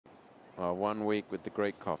1 week with the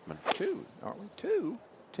great Kaufman. 2, aren't we? 2?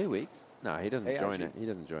 2 weeks? No, he doesn't join it. He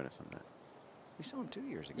doesn't join us on that. We saw him 2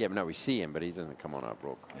 years ago. Yeah, but no, we see him, but he doesn't come on our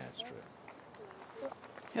broadcast. That's true.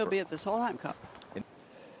 He'll be at the Solheim Cup.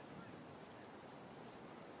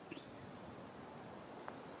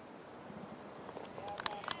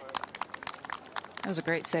 That was a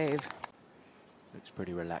great save. Looks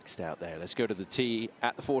pretty relaxed out there. Let's go to the tee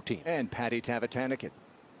at the 14. And Patty Tavatanakit.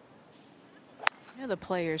 You know, the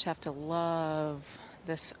players have to love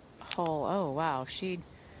this hole. Oh, wow. She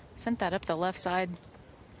sent that up the left side.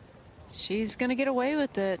 She's going to get away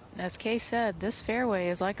with it. As Kay said, this fairway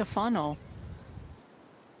is like a funnel.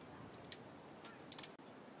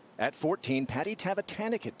 At 14, Patty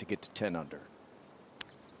Tavatanakit to get to 10 under.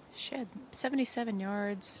 She had 77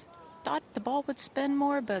 yards. Thought the ball would spin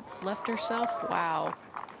more, but left herself. Wow.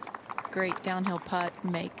 Great downhill putt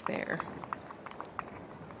make there.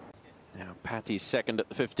 Now Patty's second at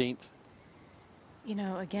the 15th. You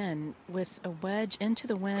know, again, with a wedge into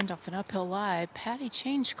the wind off an uphill lie, Patty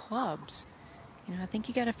changed clubs. You know, I think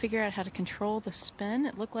you got to figure out how to control the spin.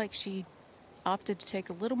 It looked like she opted to take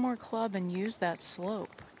a little more club and use that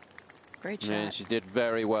slope. Great shot. Man, she did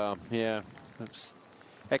very well. Yeah. That's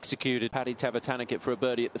executed. Patty Tavatanakit for a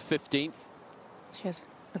birdie at the 15th. She has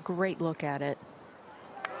a great look at it.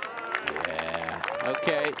 Yeah.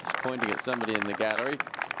 Okay. Just pointing at somebody in the gallery.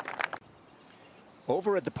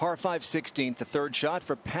 Over at the par 5 16th, the third shot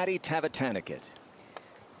for Patty Tavatanakit.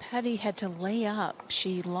 Patty had to lay up.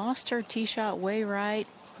 She lost her tee shot way right,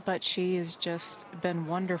 but she has just been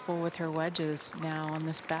wonderful with her wedges now on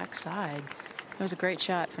this backside. It was a great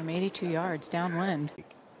shot from 82 yards downwind.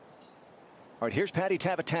 All right, here's Patty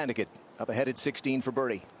Tavatanakit up ahead at 16 for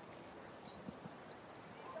birdie.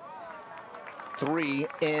 3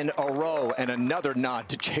 in a row, and another nod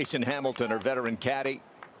to Jason Hamilton, her veteran caddy.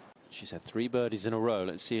 She's had 3 birdies in a row.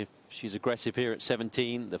 Let's see if she's aggressive here at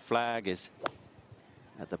 17. The flag is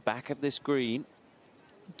at the back of this green.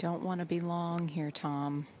 Don't want to be long here,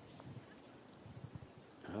 Tom.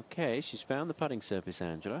 Okay, she's found the putting surface,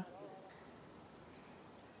 Angela.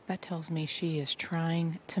 That tells me she is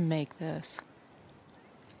trying to make this.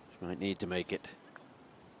 She might need to make it.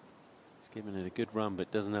 She's given it a good run, but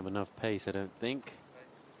doesn't have enough pace, I don't think.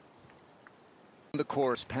 The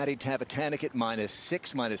course, Patty Tavatanakit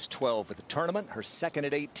 -6, -12 for the tournament, her second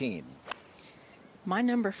at 18. My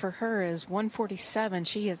number for her is 147.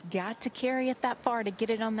 She has got to carry it that far to get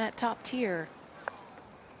it on that top tier.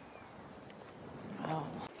 Oh.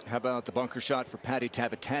 How about the bunker shot for Patty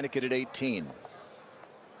Tavatanakit at 18?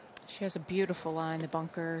 She has a beautiful lie in the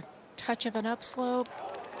bunker. Touch of an upslope.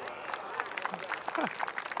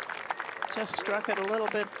 Just struck it a little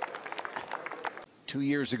bit. 2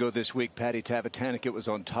 years ago this week, Patty Tavatanakit was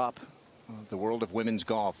on top of the world of women's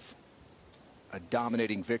golf. A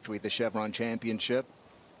dominating victory at the Chevron Championship.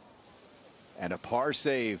 And a par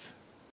save